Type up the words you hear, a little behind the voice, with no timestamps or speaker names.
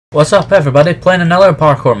What's up everybody, playing another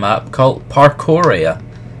parkour map called Parkouria.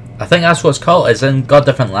 I think that's what it's called. It's got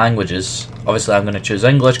different languages. Obviously I'm going to choose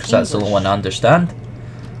English because that's the only one I understand.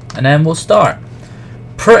 And then we'll start.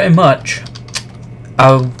 Pretty much,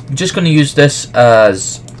 I'm just going to use this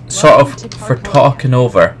as sort of for talking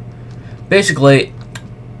over. Basically,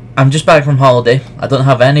 I'm just back from holiday. I don't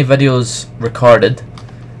have any videos recorded.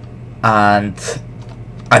 And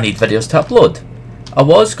I need videos to upload. I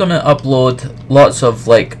was going to upload lots of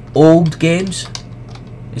like old games.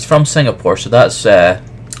 He's from Singapore, so that's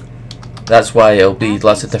why it'll be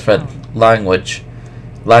lots of different languages.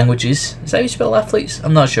 Is that how you spell athletes?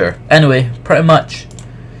 I'm not sure. Anyway, pretty much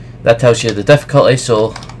that tells you the difficulty.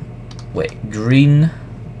 So wait, green.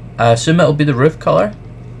 I assume it'll be the roof color.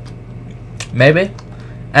 Maybe.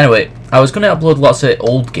 Anyway, I was going to upload lots of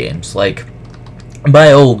old games. Like,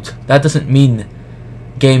 by old, that doesn't mean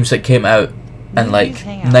games that came out in like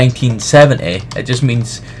 1970. It just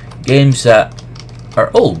means games that are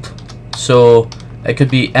old. So it could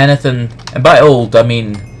be anything, and by old I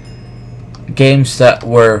mean games that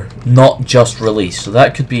were not just released. So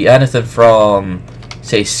that could be anything from,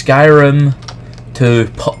 say, Skyrim to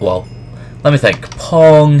let me think,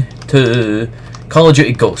 Pong to Call of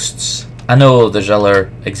Duty Ghosts. I know there's other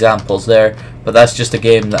examples there, but that's just a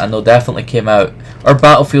game that I know definitely came out, or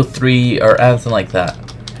Battlefield 3 or anything like that.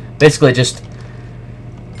 Basically just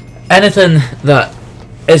anything that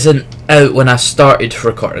isn't out when I started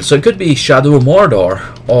recording. So it could be Shadow of Mordor,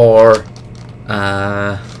 or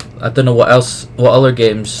I don't know what other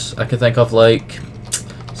games I could think of, like,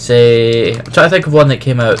 say, I'm trying to think of one that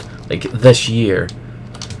came out like this year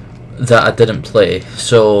that I didn't play.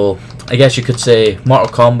 So I guess you could say Mortal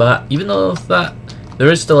Kombat, even though that there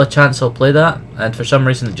is still a chance I'll play that, and for some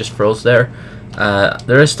reason it just froze there.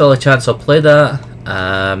 There is still a chance I'll play that.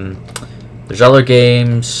 There's other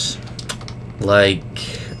games like,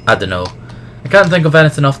 I don't know, I can't think of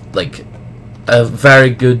anything off, like a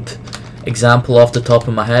very good example off the top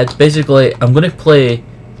of my head. Basically I'm going to play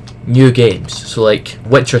new games, so like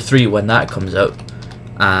Witcher 3 when that comes out,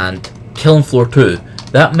 and Killing Floor 2.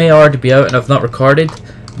 That may already be out and I've not recorded,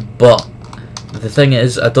 but the thing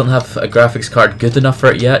is I don't have a graphics card good enough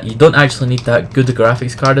for it yet. You don't actually need that good a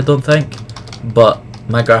graphics card, I don't think, but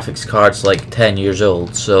my graphics card's like 10 years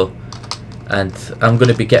old, so, and I'm going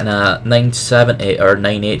to be getting a 970 or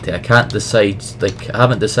 980. I can't decide, like, I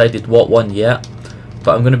haven't decided what one yet,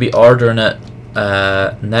 but I'm going to be ordering it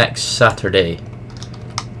next Saturday.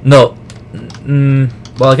 No,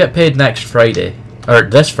 well, I get paid next Friday, or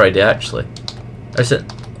this Friday actually. Is it?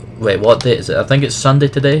 Wait, what date is it? I think it's Sunday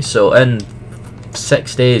today, so in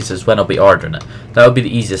 6 days is when I'll be ordering it. That would be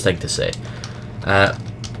the easiest thing to say. I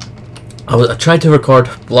tried to record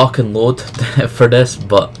block and load for this,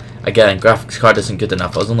 but again, graphics card isn't good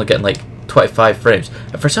enough. I was only getting like 25 frames,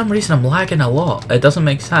 and for some reason I'm lagging a lot. It doesn't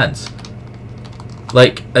make sense.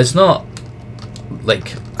 Like, it's not,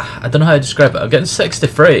 like, I don't know how to describe it. I'm getting 60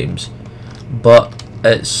 frames, but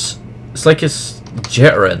it's like it's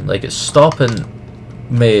jittering, like it's stopping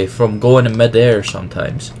me from going in mid-air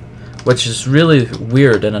sometimes, which is really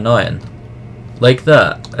weird and annoying. Like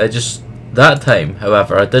that, that time,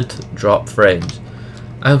 however, I did drop frames.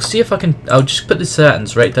 I'll see if I can, I'll just put the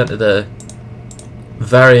settings right down to the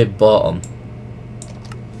very bottom,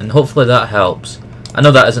 and hopefully that helps. I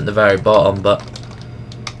know that isn't the very bottom, but,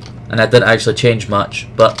 and I didn't actually change much,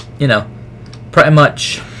 but, you know, pretty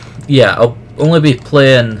much, yeah, I'll only be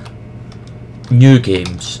playing new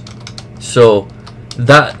games. So,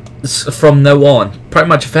 that's from now on. Pretty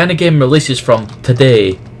much, if any game releases from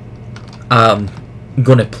today, I'm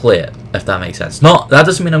gonna play it, if that makes sense. Not, that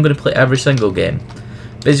doesn't mean I'm gonna play every single game.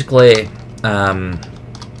 Basically,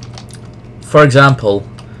 for example,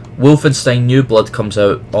 Wolfenstein New Blood comes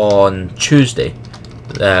out on Tuesday,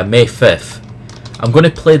 May 5th. I'm going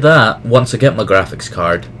to play that once I get my graphics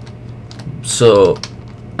card. So,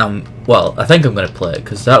 well, I think I'm going to play it,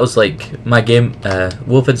 because that was like my game,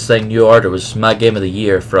 Wolfenstein New Order was my game of the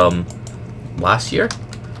year from last year.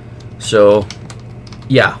 So,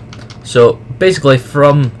 yeah. So, basically,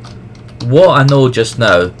 from what I know just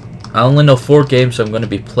now, I only know 4 games I'm going to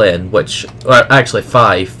be playing, which, or actually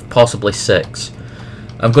 5, possibly 6.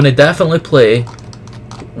 I'm going to definitely play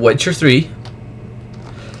Witcher 3,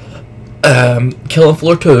 Killing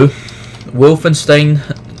Floor 2, Wolfenstein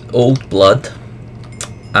Old Blood,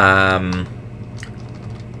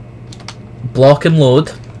 Block and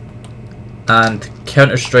Load, and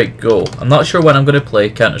Counter-Strike Go. I'm not sure when I'm going to play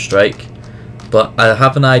Counter-Strike, but I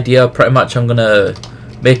have an idea. Pretty much I'm going to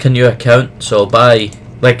make a new account, so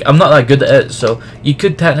like, I'm not that good at it, so you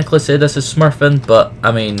could technically say this is smurfing, but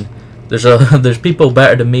I mean, there's people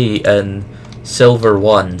better than me in Silver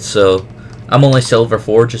 1, so I'm only Silver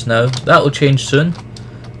 4 just now. That will change soon.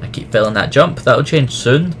 I keep failing that jump. That will change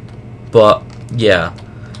soon. But, yeah.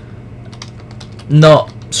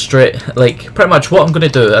 Not straight, like, pretty much what I'm going to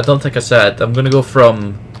do, I don't think I said, I'm going to go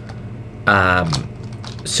from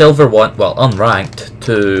Silver 1, well, unranked,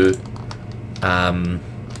 to,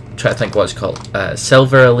 try to think what it's called,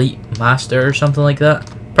 Silver Elite Master or something like that.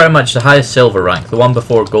 Pretty much the highest Silver rank, the one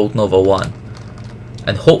before Gold Nova 1.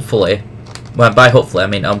 And hopefully, well, by hopefully, I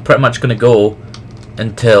mean I'm pretty much going to go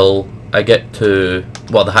until I get to,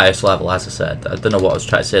 well, the highest level, as I said. I don't know what I was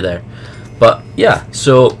trying to say there. But, yeah,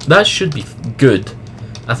 so that should be good.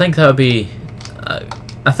 I think that would be,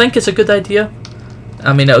 I think it's a good idea.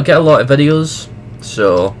 I mean, it'll get a lot of videos,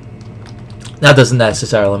 so that doesn't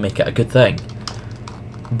necessarily make it a good thing.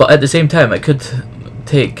 But at the same time, it could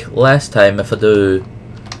take less time if I do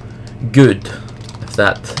good, if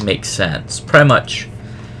that makes sense. Pretty much,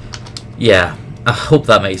 yeah, I hope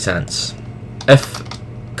that makes sense.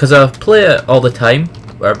 Because I play it all the time,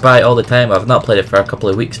 or by all the time, I've not played it for a couple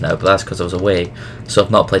of weeks now, but that's because I was away, so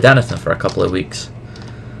I've not played anything for a couple of weeks.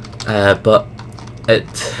 But I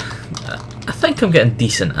think I'm getting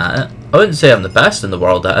decent at it. I wouldn't say I'm the best in the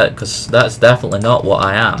world at it, because that's definitely not what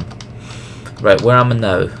I am. Right, where am I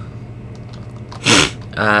now?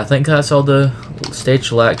 I think that's all the stage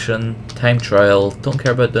selection, time trial. Don't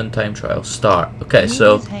care about doing time trial. Start. Okay,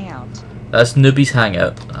 so that's Newbie's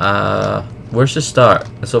Hangout. Where's the start?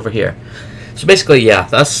 It's over here. So basically, yeah,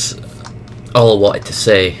 that's all I wanted to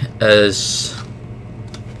say. Is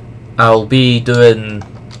I'll be doing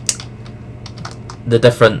the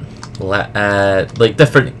different, like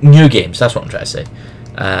different new games. That's what I'm trying to say.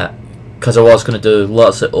 Because I was going to do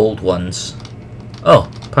lots of old ones.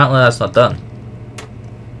 Oh, apparently that's not done.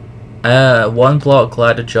 One block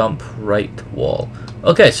ladder jump right wall.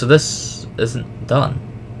 Okay, so this isn't done.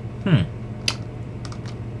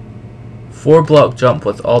 4 block jump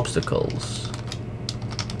with obstacles.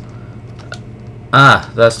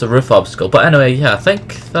 Ah, that's the roof obstacle. But anyway, yeah, I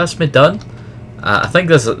think that's me done. I think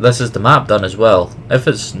this is the map done as well. If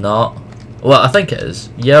it's not, well, I think it is.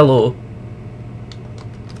 Yellow.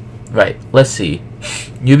 Right, let's see.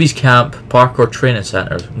 Newbies Camp, Parkour Training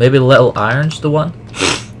Center. Maybe Little Iron's the one.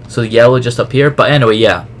 So the yellow just up here. But anyway,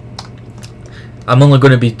 yeah. I'm only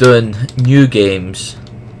going to be doing new games.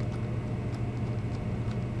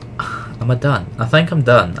 Am I done? I think I'm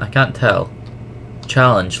done. I can't tell.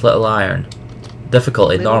 Challenge, Little Iron.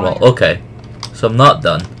 Difficulty, normal. Okay. So I'm not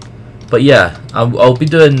done. But yeah, I'll be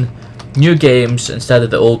doing new games instead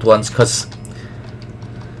of the old ones, because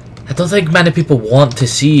I don't think many people want to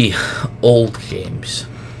see old games.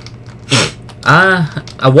 I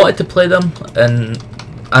wanted to play them, and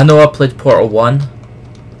I know I played Portal 1,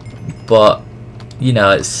 but you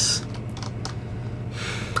know, it's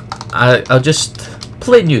I'll just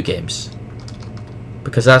play new games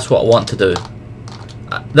because that's what I want to do.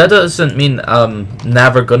 That doesn't mean I'm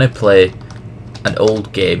never gonna play an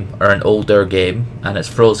old game or an older game and it's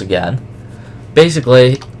froze again.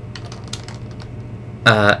 Basically,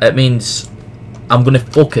 it means I'm gonna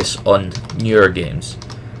focus on newer games.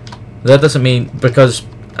 That doesn't mean, because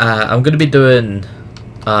I'm gonna be doing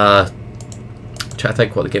try to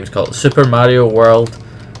think what the game's called. Super Mario World.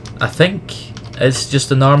 I think it's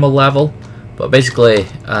just a normal level, but basically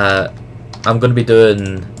I'm gonna be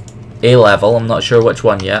doing a level. I'm not sure which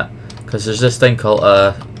one yet, because there's this thing called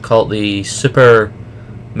the Super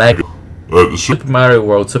Mario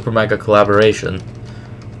World Super Mega Collaboration.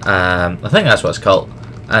 I think that's what it's called,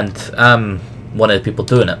 and I'm one of the people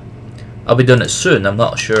doing it. I'll be doing it soon. I'm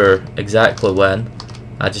not sure exactly when.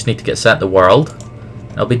 I just need to get sent the world.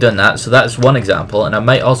 I'll be doing that. So that's one example, and I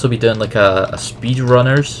might also be doing like a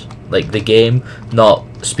speedrunners, like the game, not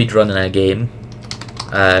speedrunning a game,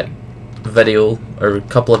 video, or a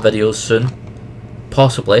couple of videos soon,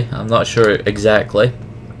 possibly. I'm not sure exactly,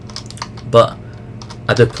 but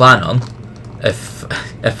I do plan on,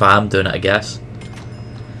 if I am doing it, I guess.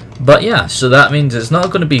 But yeah, so that means it's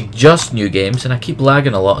not going to be just new games, and I keep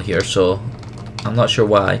lagging a lot here, so I'm not sure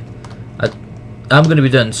why. I'm going to be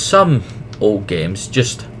doing some old games,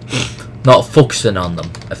 just not focusing on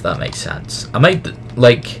them, if that makes sense. I might,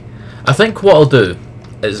 like, I think what I'll do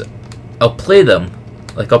is I'll play them,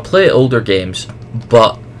 like I'll play older games,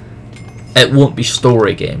 but it won't be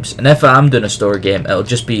story games. And if I am doing a story game, it'll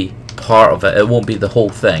just be part of it. It won't be the whole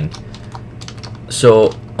thing.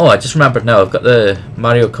 So, oh, I just remembered now, I've got the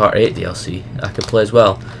Mario Kart 8 DLC I could play as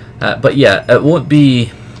well. But yeah, it won't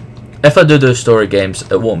be, if I do story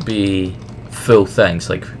games, it won't be full things,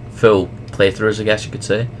 like full playthroughs, I guess you could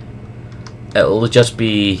say. It'll just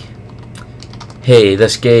be, hey,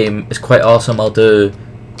 this game is quite awesome, I'll do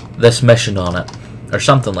this mission on it, or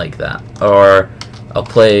something like that, or I'll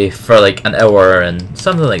play for like an hour and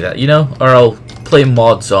something like that, you know, or I'll play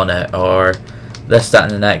mods on it, or this, that,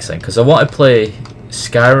 and the next thing, because I want to play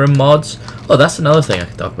Skyrim mods. Oh, that's another thing I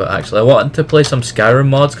could talk about actually. I wanted to play some Skyrim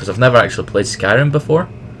mods because I've never actually played Skyrim before,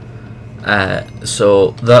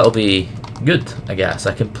 so that'll be good, I guess.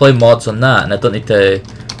 I can play mods on that, and I don't need to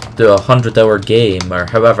do a 100-hour game or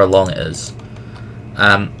however long it is.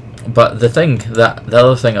 But the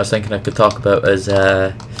other thing I was thinking I could talk about is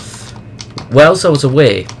whilst I was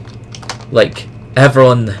away, like,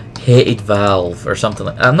 everyone hated Valve or something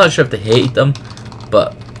like that. I'm not sure if they hated them,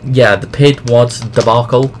 but yeah, the paid mods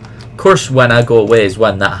debacle. Of course, when I go away is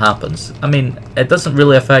when that happens. I mean, it doesn't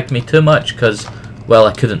really affect me too much because, well,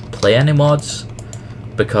 I couldn't play any mods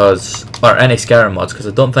or any Skyrim mods because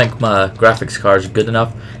I don't think my graphics card is good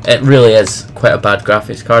enough. It really is quite a bad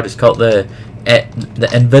graphics card. It's called the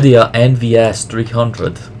Nvidia NVS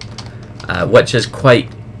 300, which is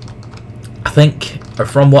quite, I think, or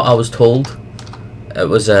from what I was told, it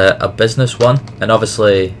was a business one, and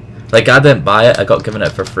obviously, like, I didn't buy it, I got given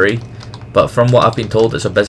it for free, but from what I've been told, it's a business